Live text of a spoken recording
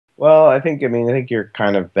Well, I think you're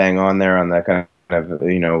kind of bang on there on that kind of,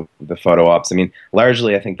 the photo ops. I mean,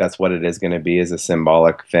 largely, I think that's what it is going to be, is a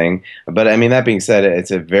symbolic thing. But I mean, that being said,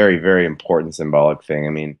 it's a very, very important symbolic thing.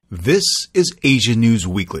 I mean, This is Asia News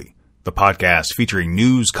Weekly, the podcast featuring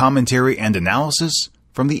news, commentary, and analysis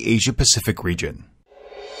from the Asia Pacific region.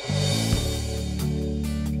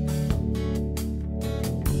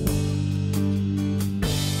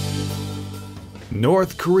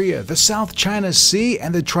 North Korea, the South China Sea,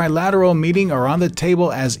 and the trilateral meeting are on the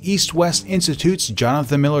table as EastWest Institute's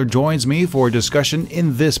Jonathan Miller joins me for a discussion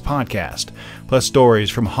in this podcast. Plus,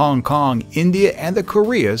 stories from Hong Kong, India, and the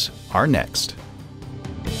Koreas are next.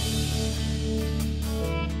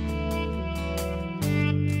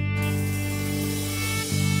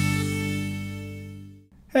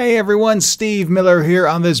 Hey everyone, Steve Miller here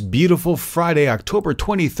on this beautiful Friday, October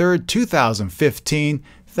 23rd, 2015.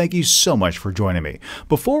 Thank you so much for joining me.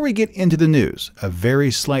 Before we get into the news, a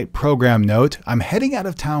very slight program note. I'm heading out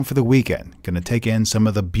of town for the weekend. Going to take in some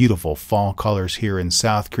of the beautiful fall colors here in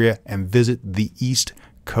South Korea and visit the east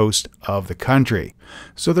coast of the country.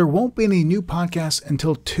 So there won't be any new podcasts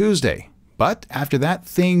until Tuesday. But after that,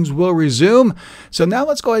 things will resume. So now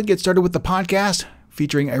let's go ahead and get started with the podcast,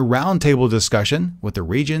 featuring a roundtable discussion with the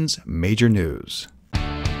region's major news.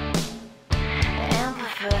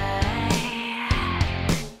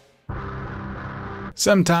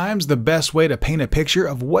 Sometimes the best way to paint a picture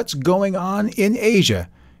of what's going on in Asia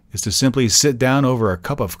is to simply sit down over a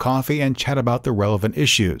cup of coffee and chat about the relevant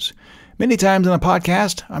issues. Many times on a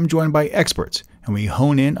podcast, I'm joined by experts, and we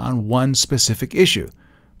hone in on one specific issue.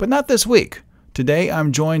 But not this week. Today,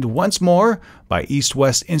 I'm joined once more by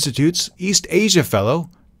EastWest Institute's East Asia Fellow,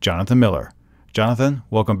 Jonathan Miller. Jonathan,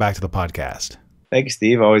 welcome back to the podcast. thank you,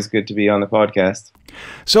 Steve. Always good to be on the podcast.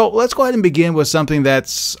 So let's go ahead and begin with something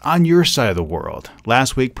that's on your side of the world.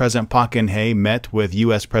 Last week, President Park Geun-hye met with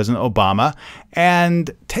U.S. President Obama,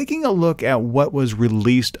 and taking a look at what was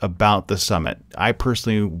released about the summit, I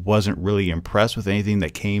personally wasn't really impressed with anything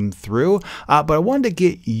that came through, but I wanted to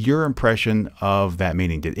get your impression of that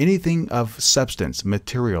meeting. Did anything of substance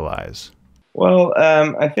materialize? Well,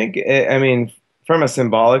 I mean, from a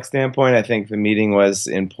symbolic standpoint, I think the meeting was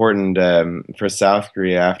important for South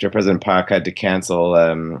Korea after President Park had to cancel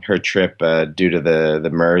her trip due to the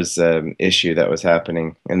MERS issue that was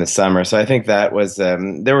happening in the summer. So I think that was,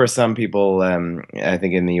 there were some people, I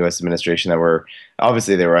think, in the U.S. administration that were,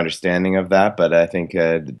 obviously they were understanding of that, but I think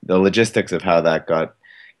the logistics of how that got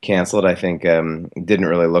canceled, I think, didn't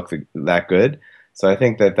really look that good. So I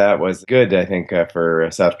think that was good, I think, for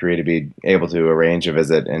South Korea to be able to arrange a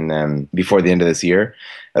visit before the end of this year.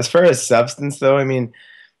 As far as substance, though, I mean,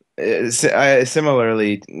 I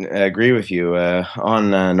similarly agree with you.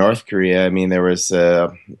 On North Korea, I mean, there was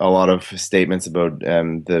a lot of statements about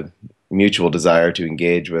the mutual desire to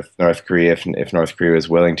engage with North Korea if North Korea was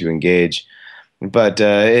willing to engage. But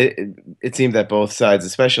it seemed that both sides,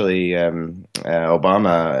 especially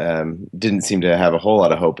Obama, didn't seem to have a whole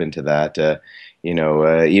lot of hope into that.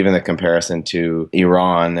 Even the comparison to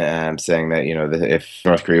Iran, saying that, if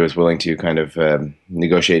North Korea was willing to kind of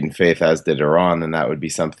negotiate in faith, as did Iran, then that would be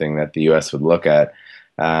something that the U.S. would look at.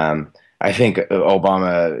 I think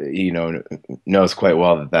Obama, knows quite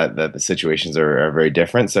well that the situations are very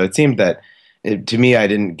different. So it seemed that, to me, I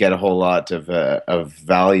didn't get a whole lot of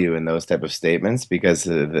value in those type of statements, because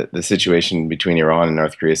the situation between Iran and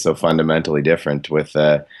North Korea is so fundamentally different, with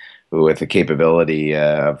the capability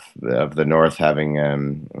of the North having,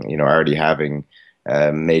 already having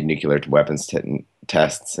made nuclear weapons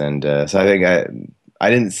tests. And so I think I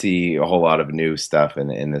didn't see a whole lot of new stuff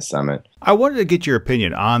in this summit. I wanted to get your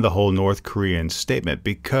opinion on the whole North Korean statement,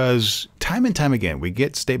 because time and time again, we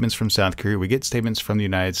get statements from South Korea, we get statements from the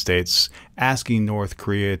United States asking North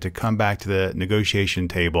Korea to come back to the negotiation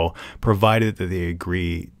table, provided that they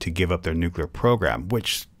agree to give up their nuclear program,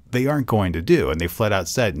 which they aren't going to do. And they flat out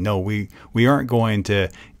said, no, we aren't going to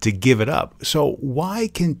give it up. So why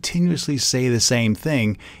continuously say the same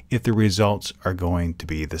thing if the results are going to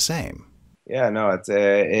be the same? Yeah, no,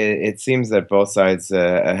 it seems that both sides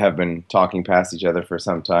have been talking past each other for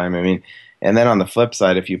some time. I mean, and then on the flip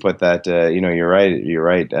side, if you put that, you're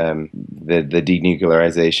right. The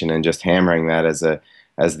denuclearization and just hammering that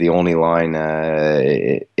as the only line,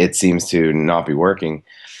 it seems to not be working.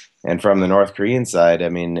 And from the North Korean side, I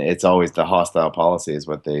mean, it's always the hostile policy is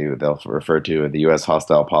what they'll refer to, the U.S.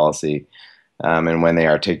 hostile policy. And when they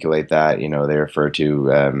articulate that, they refer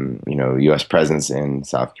to, U.S. presence in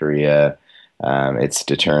South Korea, its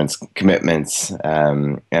deterrence commitments,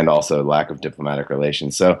 and also lack of diplomatic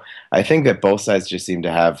relations. So I think that both sides just seem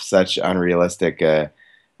to have such unrealistic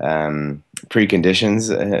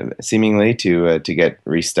preconditions seemingly to get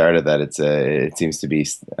restarted. That it seems to be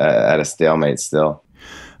at a stalemate still.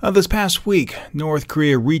 This past week, North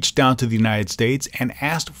Korea reached out to the United States and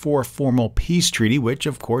asked for a formal peace treaty, which,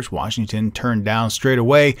 of course, Washington turned down straight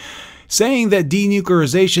away, saying that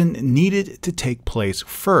denuclearization needed to take place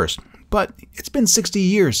first. But it's been 60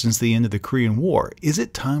 years since the end of the Korean War. Is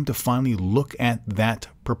it time to finally look at that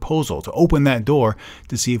proposal, to open that door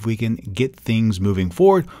to see if we can get things moving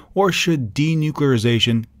forward, or should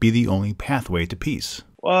denuclearization be the only pathway to peace?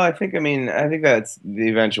 Well, I think that's the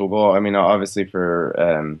eventual goal. I mean, obviously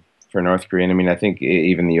for North Korea, and I mean, I think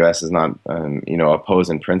even the U.S. is not,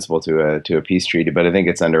 opposed in principle to a peace treaty, but I think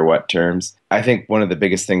it's under what terms. I think one of the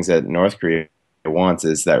biggest things that North Korea wants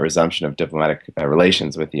is that resumption of diplomatic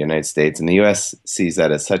relations with the United States, and the U.S. sees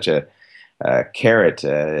that as such a carrot,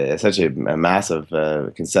 such a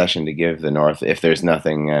massive concession to give the North if there's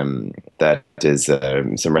nothing that is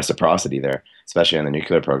some reciprocity there, especially on the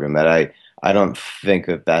nuclear program. That I don't think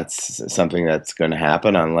that that's something that's going to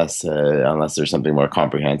happen unless there's something more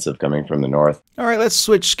comprehensive coming from the North. All right, let's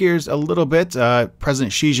switch gears a little bit.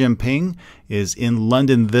 President Xi Jinping is in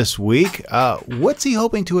London this week. What's he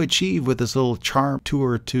hoping to achieve with this little charm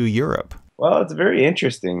tour to Europe? Well, it's very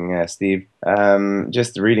interesting, Steve.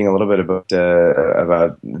 Just reading a little bit about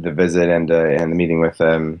the visit and the meeting with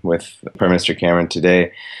Prime Minister Cameron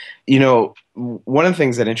today. You know, one of the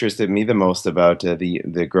things that interested me the most about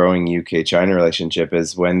the growing UK-China relationship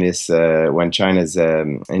is when China's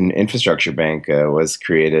infrastructure bank was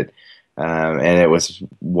created, and it was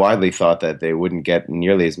widely thought that they wouldn't get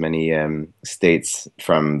nearly as many states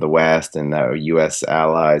from the West and U.S.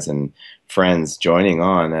 allies and friends joining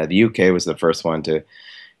on. The UK was the first one to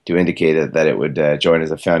indicate that it would join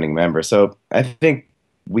as a founding member. So I think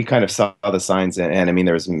we kind of saw the signs, and I mean,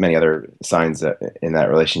 there was many other signs in that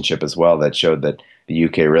relationship as well that showed that the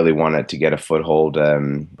UK really wanted to get a foothold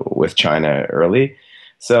with China early.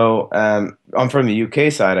 So from the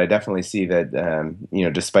UK side, I definitely see that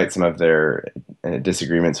despite some of their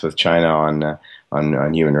disagreements with China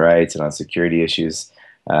on human rights and on security issues,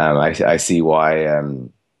 I see why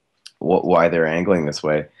they're angling this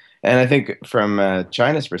way. And I think from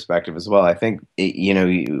China's perspective as well, I think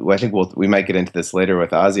we might get into this later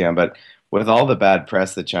with ASEAN, but with all the bad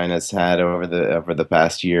press that China's had over the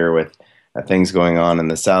past year, with things going on in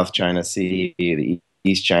the South China Sea, the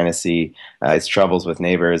East China Sea, its troubles with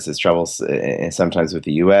neighbors, its troubles sometimes with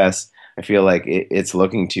the U.S., I feel like it's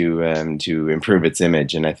looking to improve its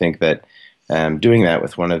image, and I think that doing that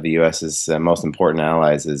with one of the U.S.'s most important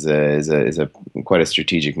allies is quite a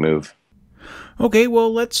strategic move. Okay,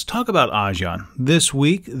 well, let's talk about ASEAN. This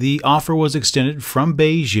week, the offer was extended from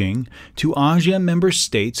Beijing to ASEAN member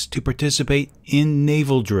states to participate in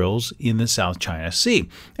naval drills in the South China Sea.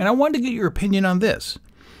 And I wanted to get your opinion on this.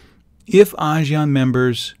 If ASEAN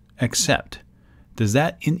members accept, does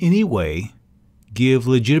that in any way give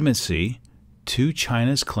legitimacy to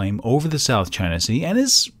China's claim over the South China Sea? And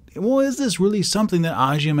is this really something that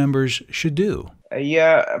ASEAN members should do?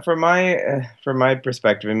 Yeah, from my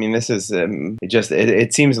perspective, I mean, this is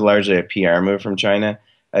it seems largely a PR move from China.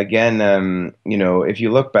 Again, if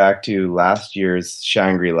you look back to last year's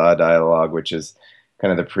Shangri-La dialogue, which is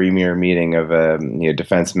kind of the premier meeting of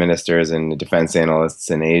defense ministers and defense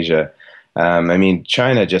analysts in Asia, I mean,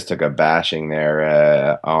 China just took a bashing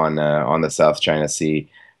there on the South China Sea.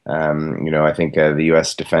 I think the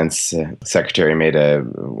U.S. Defense Secretary made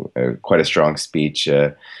quite a strong speech.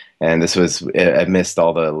 And this was amidst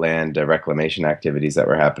all the land reclamation activities that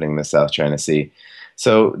were happening in the South China Sea.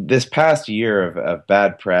 So this past year of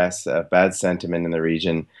bad press, bad sentiment in the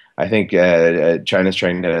region, I think China's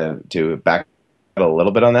trying to back a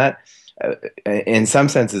little bit on that. In some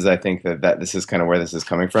senses, I think that this is kind of where this is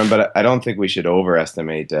coming from, but I don't think we should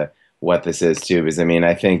overestimate what this is too, because I mean,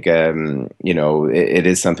 I think it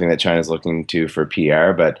is something that China's looking to for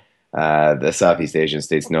PR, but the Southeast Asian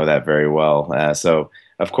states know that very well. So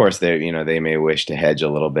of course they may wish to hedge a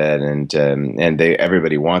little bit, and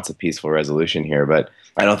everybody wants a peaceful resolution here, but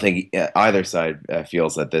I don't think either side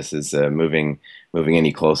feels that this is moving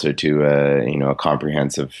any closer to a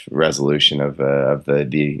comprehensive resolution of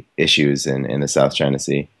the issues in the South China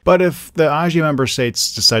Sea. But if the ASEAN member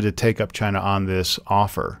states decide to take up China on this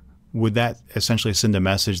offer, would that essentially send a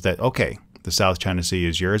message that, okay, the South China Sea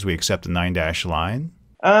is yours, we accept the 9-dash line?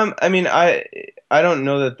 I mean, I don't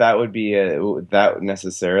know that would be that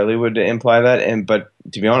necessarily would imply that, but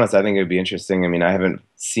to be honest, I think it would be interesting. I mean, I haven't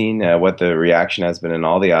seen what the reaction has been in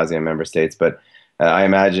all the ASEAN member states, but I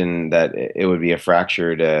imagine that it would be a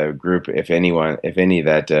fractured group, if any,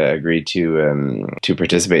 that agreed to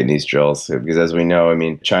participate in these drills. Because as we know, I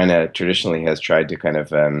mean, China traditionally has tried to kind of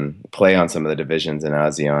play on some of the divisions in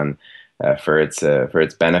ASEAN for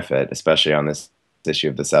its benefit, especially on this issue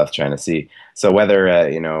of the South China Sea. So whether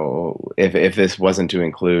if this wasn't to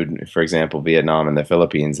include, for example, Vietnam and the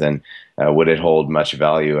Philippines, then would it hold much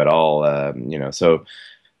value at all? So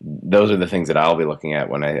those are the things that I'll be looking at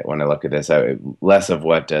when I look at this. Less of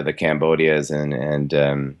what the Cambodias and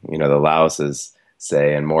the Laoses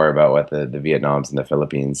say, and more about what the Vietnams and the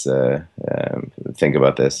Philippines think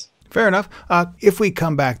about this. Fair enough. If we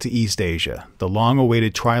come back to East Asia, the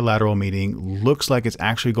long-awaited trilateral meeting looks like it's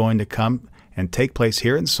actually going to come and take place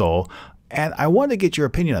here in Seoul. And I want to get your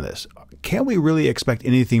opinion on this. Can we really expect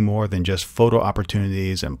anything more than just photo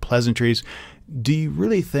opportunities and pleasantries? Do you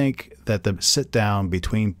really think that the sit-down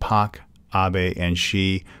between Park, Abe, and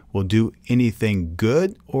Xi will do anything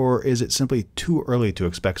good, or is it simply too early to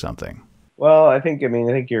expect something? Well, I think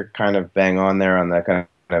you're kind of bang on there on that kind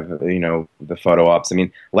of the photo ops. I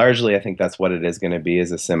mean, largely I think that's what it is going to be,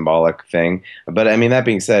 is a symbolic thing. But I mean, that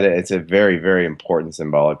being said, it's a very, very important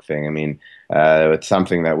symbolic thing. I mean, it's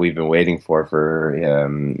something that we've been waiting for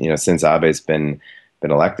since Abe's been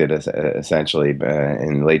elected, essentially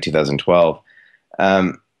in late 2012.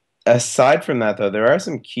 Aside from that, though, there are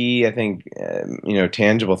some key, I think,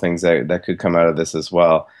 tangible things that could come out of this as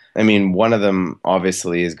well. I mean, one of them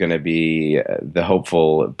obviously is going to be the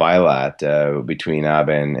hopeful bilat between Abe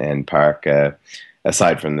and Park,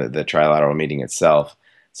 aside from the trilateral meeting itself.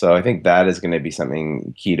 So I think that is going to be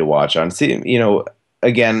something key to watch on. See,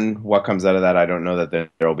 again, what comes out of that, I don't know that there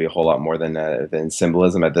will be a whole lot more than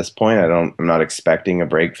symbolism at this point. I'm not expecting a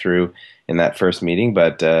breakthrough in that first meeting,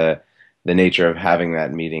 but the nature of having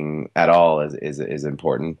that meeting at all is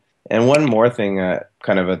important. And one more thing,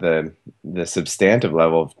 kind of at the substantive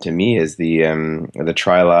level to me, is the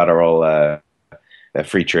trilateral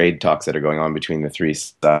free trade talks that are going on between the three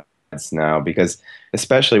sides now, because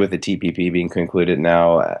especially with the TPP being concluded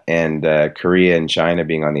now, and Korea and China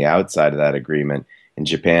being on the outside of that agreement, and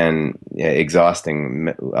Japan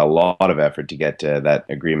exhausting a lot of effort to get that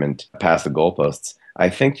agreement past the goalposts, I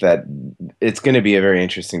think that it's going to be a very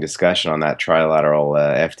interesting discussion on that trilateral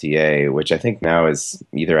FTA, which I think now is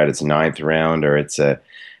either at its ninth round or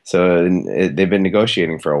they've been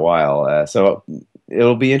negotiating for a while. So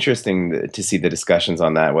it'll be interesting to see the discussions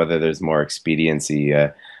on that, whether there's more expediency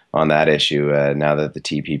on that issue now that the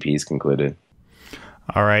TPP is concluded.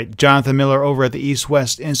 All right. Jonathan Miller over at the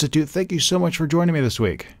EastWest Institute, thank you so much for joining me this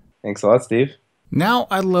week. Thanks a lot, Steve. Now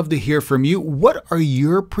I'd love to hear from you. What are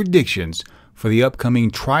your predictions for the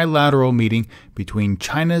upcoming trilateral meeting between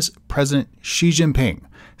China's President Xi Jinping,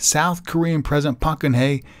 South Korean President Park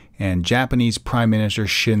Geun-hye, and Japanese Prime Minister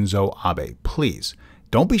Shinzo Abe? Please,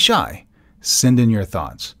 don't be shy. Send in your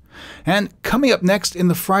thoughts. And coming up next in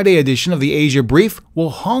the Friday edition of the Asia Brief, will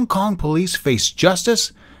Hong Kong police face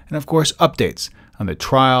justice? And of course, updates on the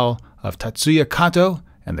trial of Tatsuya Kato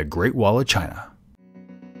and the Great Wall of China.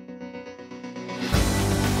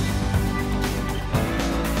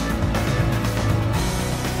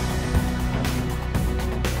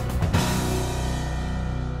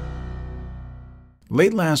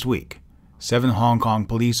 Late last week, 7 Hong Kong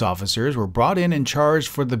police officers were brought in and charged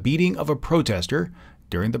for the beating of a protester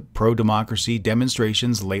during the pro-democracy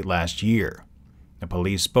demonstrations late last year. The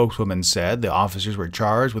police spokeswoman said the officers were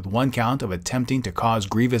charged with 1 count of attempting to cause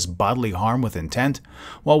grievous bodily harm with intent,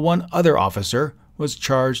 while 1 other officer was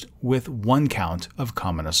charged with 1 count of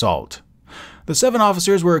common assault. The 7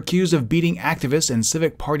 officers were accused of beating activist and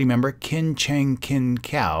Civic Party member Ken Tsang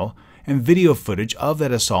Kin-chiu, and video footage of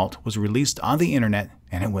that assault was released on the internet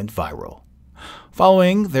and it went viral.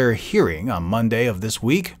 Following their hearing on Monday of this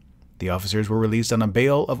week, the officers were released on a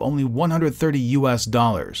bail of only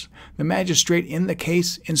 $130. The magistrate in the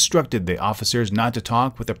case instructed the officers not to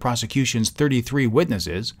talk with the prosecution's 33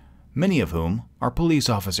 witnesses, many of whom are police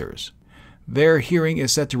officers. Their hearing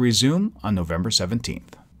is set to resume on November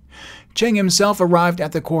 17th. Cheng himself arrived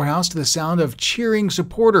at the courthouse to the sound of cheering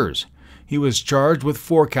supporters. He was charged with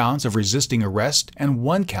 4 counts of resisting arrest and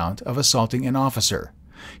 1 count of assaulting an officer.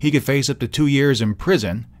 He could face up to 2 years in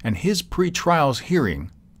prison, and his pre-trial hearing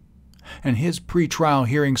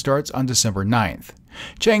starts on December 9th.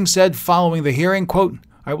 Cheng said following the hearing, quote,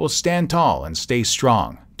 "I will stand tall and stay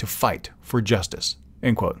strong to fight for justice,"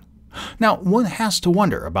 end quote. Now, one has to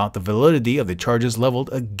wonder about the validity of the charges leveled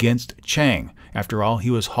against Cheng. After all, he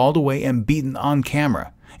was hauled away and beaten on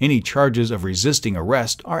camera. Any charges of resisting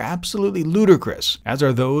arrest are absolutely ludicrous, as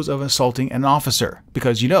are those of assaulting an officer,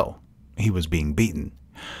 because he was being beaten.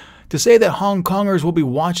 To say that Hong Kongers will be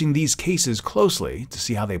watching these cases closely to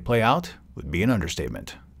see how they play out would be an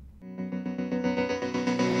understatement.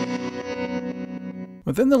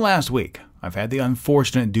 Within the last week, I've had the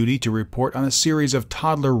unfortunate duty to report on a series of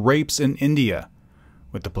toddler rapes in India.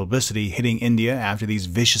 With the publicity hitting India after these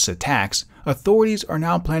vicious attacks, authorities are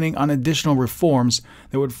now planning on additional reforms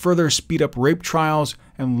that would further speed up rape trials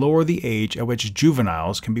and lower the age at which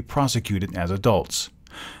juveniles can be prosecuted as adults.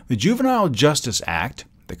 The Juvenile Justice Act,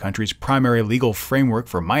 the country's primary legal framework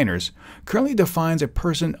for minors, currently defines a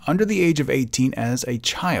person under the age of 18 as a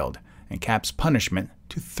child and caps punishment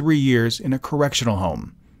to 3 years in a correctional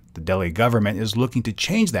home. The Delhi government is looking to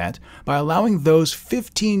change that by allowing those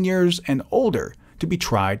 15 years and older to be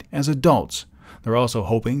tried as adults. They're also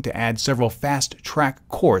hoping to add several fast-track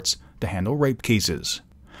courts to handle rape cases.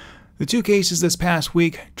 The two cases this past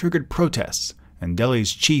week triggered protests, and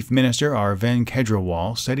Delhi's Chief Minister Arvind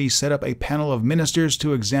Kejriwal said he set up a panel of ministers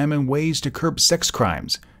to examine ways to curb sex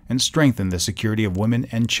crimes and strengthen the security of women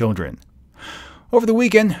and children. Over the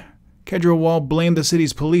weekend, Kejriwal blamed the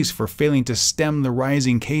city's police for failing to stem the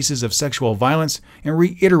rising cases of sexual violence and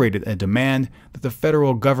reiterated a demand that the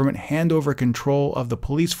federal government hand over control of the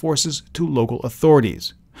police forces to local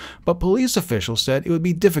authorities. But police officials said it would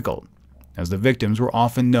be difficult, as the victims were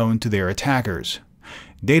often known to their attackers.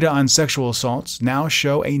 Data on sexual assaults now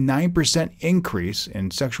show a 9% increase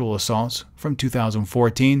in sexual assaults from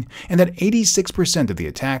 2014, and that 86% of the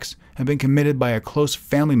attacks have been committed by a close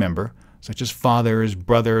family member, such as fathers,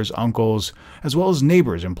 brothers, uncles, as well as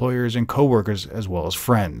neighbors, employers, and coworkers, as well as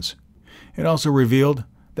friends. It also revealed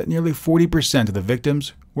that nearly 40% of the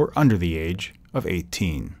victims were under the age of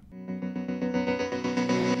 18.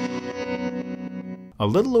 A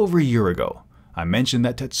little over a year ago, I mentioned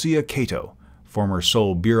that Tetsuya Kato, former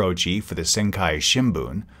Seoul bureau chief for the Senkai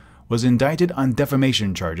Shimbun, was indicted on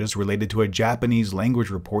defamation charges related to a Japanese language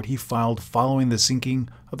report he filed following the sinking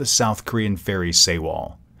of the South Korean ferry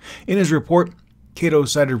Sewol. In his report, Kato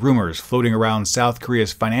cited rumors floating around South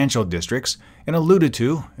Korea's financial districts and alluded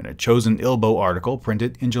to in a Chosen Ilbo article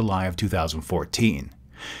printed in July of 2014.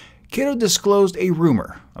 Kato disclosed a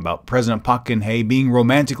rumor about President Park Geun-hye being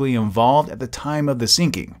romantically involved at the time of the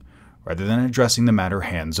sinking, rather than addressing the matter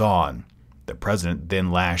hands-on. The president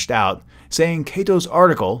then lashed out, saying Kato's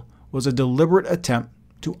article was a deliberate attempt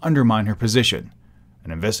to undermine her position.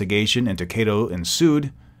 An investigation into Kato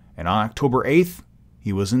ensued, and on October 8th,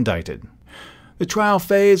 he was indicted. The trial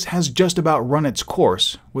phase has just about run its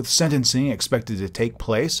course, with sentencing expected to take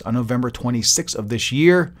place on November 26th of this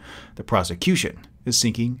year. The prosecution is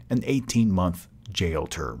seeking an 18-month jail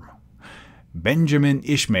term. Benjamin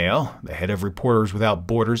Ishmael, the head of Reporters Without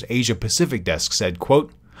Borders Asia-Pacific desk, said,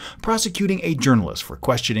 quote, "Prosecuting a journalist for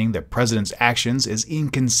questioning the president's actions is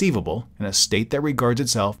inconceivable in a state that regards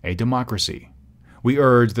itself a democracy. We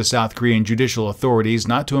urge the South Korean judicial authorities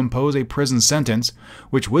not to impose a prison sentence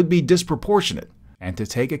which would be disproportionate and to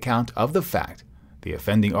take account of the fact the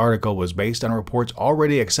offending article was based on reports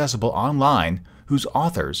already accessible online whose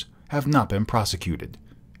authors have not been prosecuted."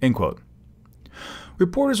 End quote.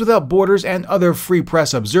 Reporters Without Borders and other free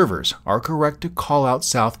press observers are correct to call out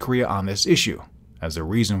South Korea on this issue, as the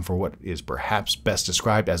reason for what is perhaps best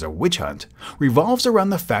described as a witch hunt revolves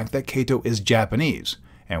around the fact that Kato is Japanese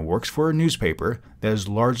and works for a newspaper that is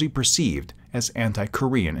largely perceived as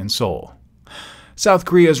anti-Korean in Seoul. South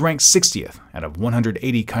Korea is ranked 60th out of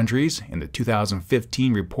 180 countries in the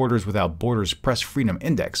 2015 Reporters Without Borders Press Freedom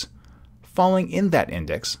Index, falling in that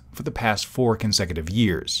index for the past 4 consecutive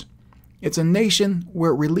years. It's a nation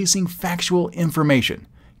where releasing factual information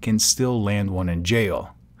can still land one in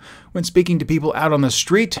jail. When speaking to people out on the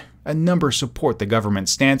street, a number support the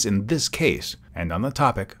government's stance in this case and on the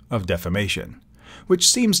topic of defamation, which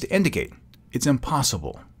seems to indicate it's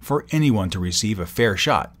impossible for anyone to receive a fair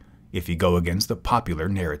shot if you go against the popular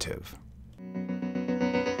narrative.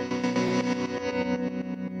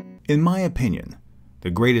 In my opinion, the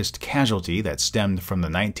greatest casualty that stemmed from the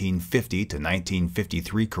 1950 to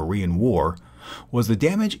 1953 Korean War was the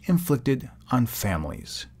damage inflicted on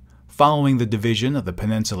families. Following the division of the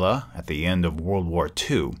peninsula at the end of World War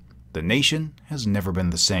II, the nation has never been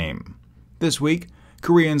the same. This week,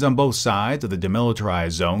 Koreans on both sides of the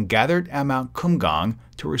demilitarized zone gathered at Mount Kumgang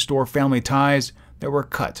to restore family ties that were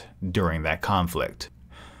cut during that conflict.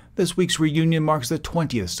 This week's reunion marks the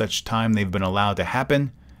 20th such time they've been allowed to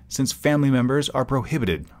happen, since family members are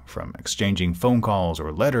prohibited from exchanging phone calls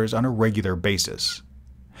or letters on a regular basis.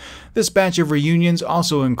 This batch of reunions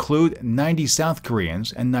also include 90 South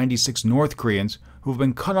Koreans and 96 North Koreans who have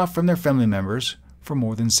been cut off from their family members for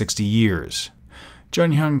more than 60 years.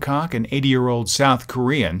 Jun Hyun-kak, an 80-year-old South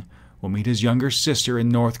Korean, will meet his younger sister in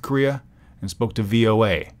North Korea and spoke to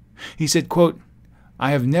VOA. He said, quote,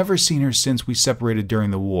 "I have never seen her since we separated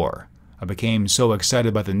during the war. I became so excited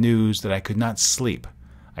about the news that I could not sleep.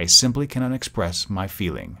 I simply cannot express my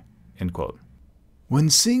feeling." End quote. When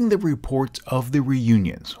seeing the reports of the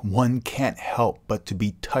reunions, one can't help but to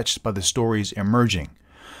be touched by the stories emerging,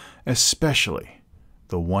 especially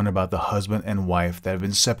the one about the husband and wife that have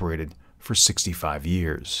been separated for 65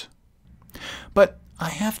 years. But I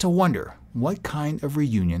have to wonder what kind of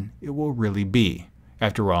reunion it will really be.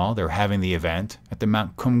 After all, they're having the event at the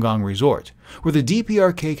Mount Kumgang Resort, where the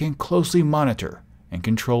DPRK can closely monitor and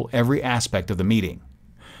control every aspect of the meeting.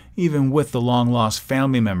 Even with the long-lost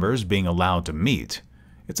family members being allowed to meet,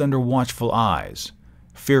 it's under watchful eyes,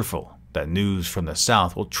 fearful that news from the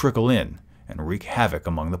South will trickle in and wreak havoc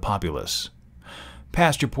among the populace.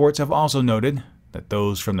 Past reports have also noted that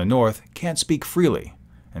those from the North can't speak freely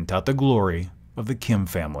and tout the glory of the Kim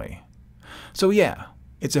family. So yeah,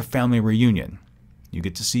 it's a family reunion. You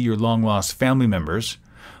get to see your long-lost family members,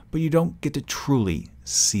 but you don't get to truly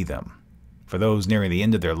see them. For those nearing the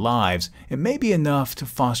end of their lives, it may be enough to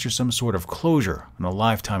foster some sort of closure on a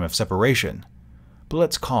lifetime of separation. But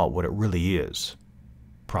let's call it what it really is: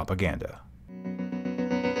 propaganda.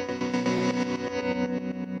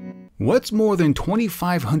 What's more than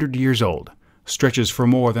 2,500 years old, stretches for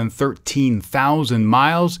more than 13,000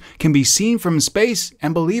 miles, can be seen from space,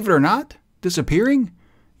 and believe it or not, disappearing?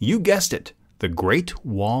 You guessed it, the Great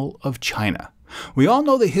Wall of China. We all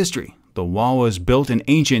know the history. The wall was built in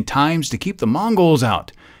ancient times to keep the Mongols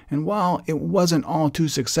out, and while it wasn't all too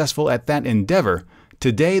successful at that endeavor,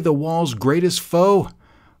 today the wall's greatest foe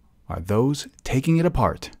are those taking it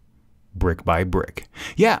apart, brick by brick.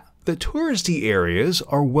 Yeah, the touristy areas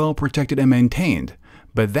are well protected and maintained,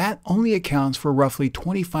 but that only accounts for roughly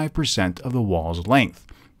 25% of the wall's length.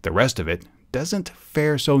 The rest of it doesn't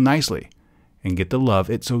fare so nicely and get the love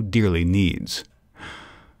it so dearly needs.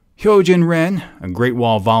 Hyojin Ren, a Great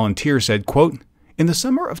Wall volunteer, said, quote, "In the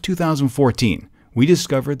summer of 2014, we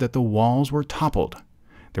discovered that the walls were toppled.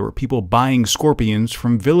 There were people buying scorpions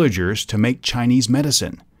from villagers to make Chinese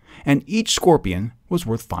medicine, and each scorpion was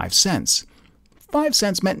worth 5 cents. 5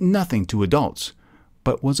 cents meant nothing to adults,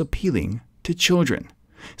 but was appealing to children.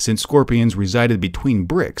 Since scorpions resided between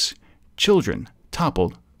bricks, children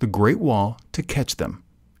toppled the Great Wall to catch them."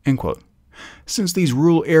 End quote. Since these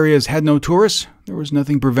rural areas had no tourists, there was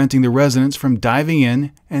nothing preventing the residents from diving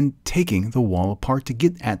in and taking the wall apart to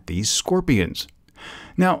get at these scorpions.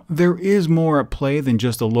 Now, there is more at play than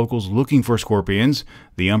just the locals looking for scorpions.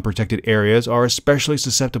 The unprotected areas are especially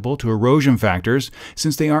susceptible to erosion factors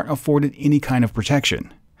since they aren't afforded any kind of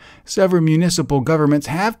protection. Several municipal governments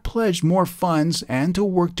have pledged more funds and to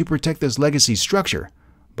work to protect this legacy structure,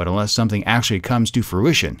 but unless something actually comes to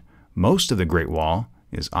fruition, most of the Great Wall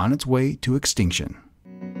is on its way to extinction.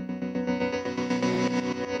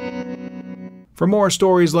 For more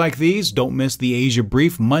stories like these, don't miss the Asia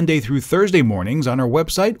Brief Monday through Thursday mornings on our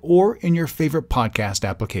website or in your favorite podcast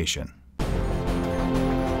application.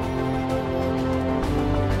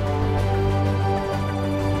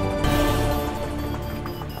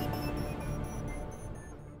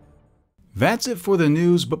 That's it for the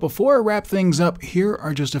news, but before I wrap things up, here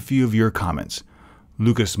are just a few of your comments.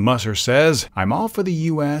 Lucas Musser says, "I'm all for the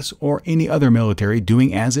U.S. or any other military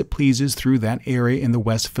doing as it pleases through that area in the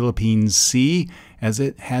West Philippine Sea, as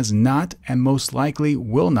it has not and most likely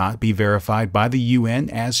will not be verified by the UN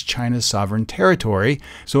as China's sovereign territory,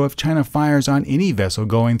 so if China fires on any vessel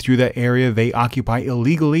going through that area they occupy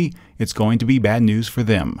illegally, it's going to be bad news for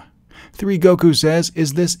them." 3 Goku says,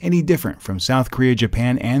 "Is this any different from South Korea,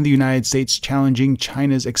 Japan, and the United States challenging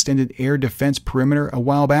China's extended air defense perimeter a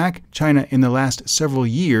while back? China, in the last several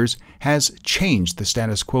years, has changed the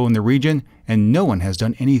status quo in the region, and no one has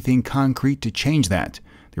done anything concrete to change that.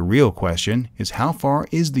 The real question is how far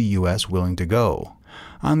is the U.S. willing to go?"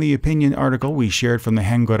 On the opinion article we shared from the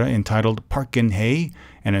Hangara entitled "Park Geun-hye,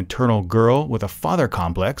 an eternal girl with a father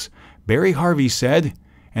complex," Barry Harvey said,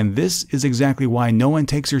 "And this is exactly why no one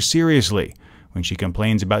takes her seriously when she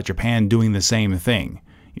complains about Japan doing the same thing.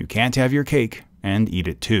 You can't have your cake and eat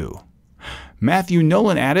it too." Matthew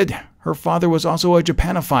Nolan added, "Her father was also a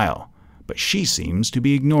Japanophile, but she seems to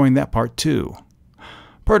be ignoring that part too."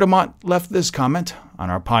 Perdamont left this comment on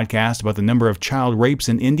our podcast about the number of child rapes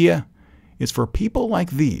in India. "It's for people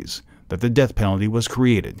like these that the death penalty was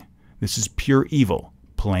created. This is pure evil,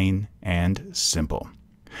 plain and simple."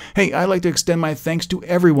 Hey, I'd like to extend my thanks to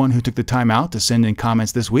everyone who took the time out to send in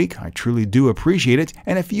comments this week. I truly do appreciate it.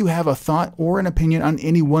 And if you have a thought or an opinion on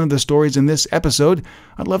any one of the stories in this episode,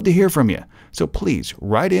 I'd love to hear from you. So please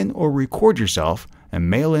write in or record yourself and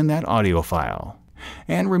mail in that audio file.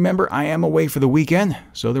 And remember, I am away for the weekend,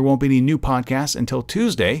 so there won't be any new podcasts until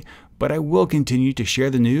Tuesday, but I will continue to share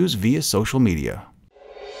the news via social media.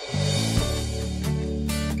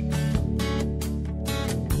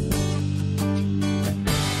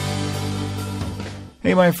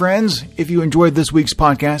 Hey, my friends, if you enjoyed this week's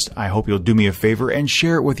podcast, I hope you'll do me a favor and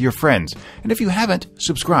share it with your friends. And if you haven't,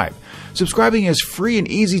 subscribe. Subscribing is free and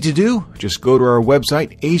easy to do. Just go to our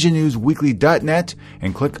website, asiannewsweekly.net,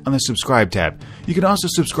 and click on the subscribe tab. You can also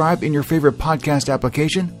subscribe in your favorite podcast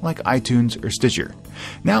application like iTunes or Stitcher.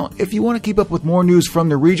 Now, if you want to keep up with more news from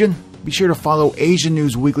the region, be sure to follow Asian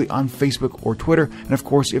News Weekly on Facebook or Twitter. And of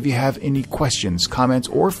course, if you have any questions, comments,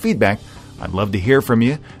 or feedback, I'd love to hear from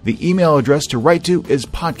you. The email address to write to is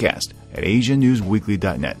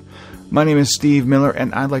podcast@asiannewsweekly.net. My name is Steve Miller,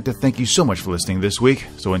 and I'd like to thank you so much for listening this week.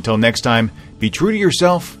 So until next time, be true to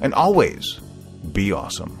yourself and always be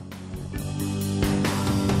awesome.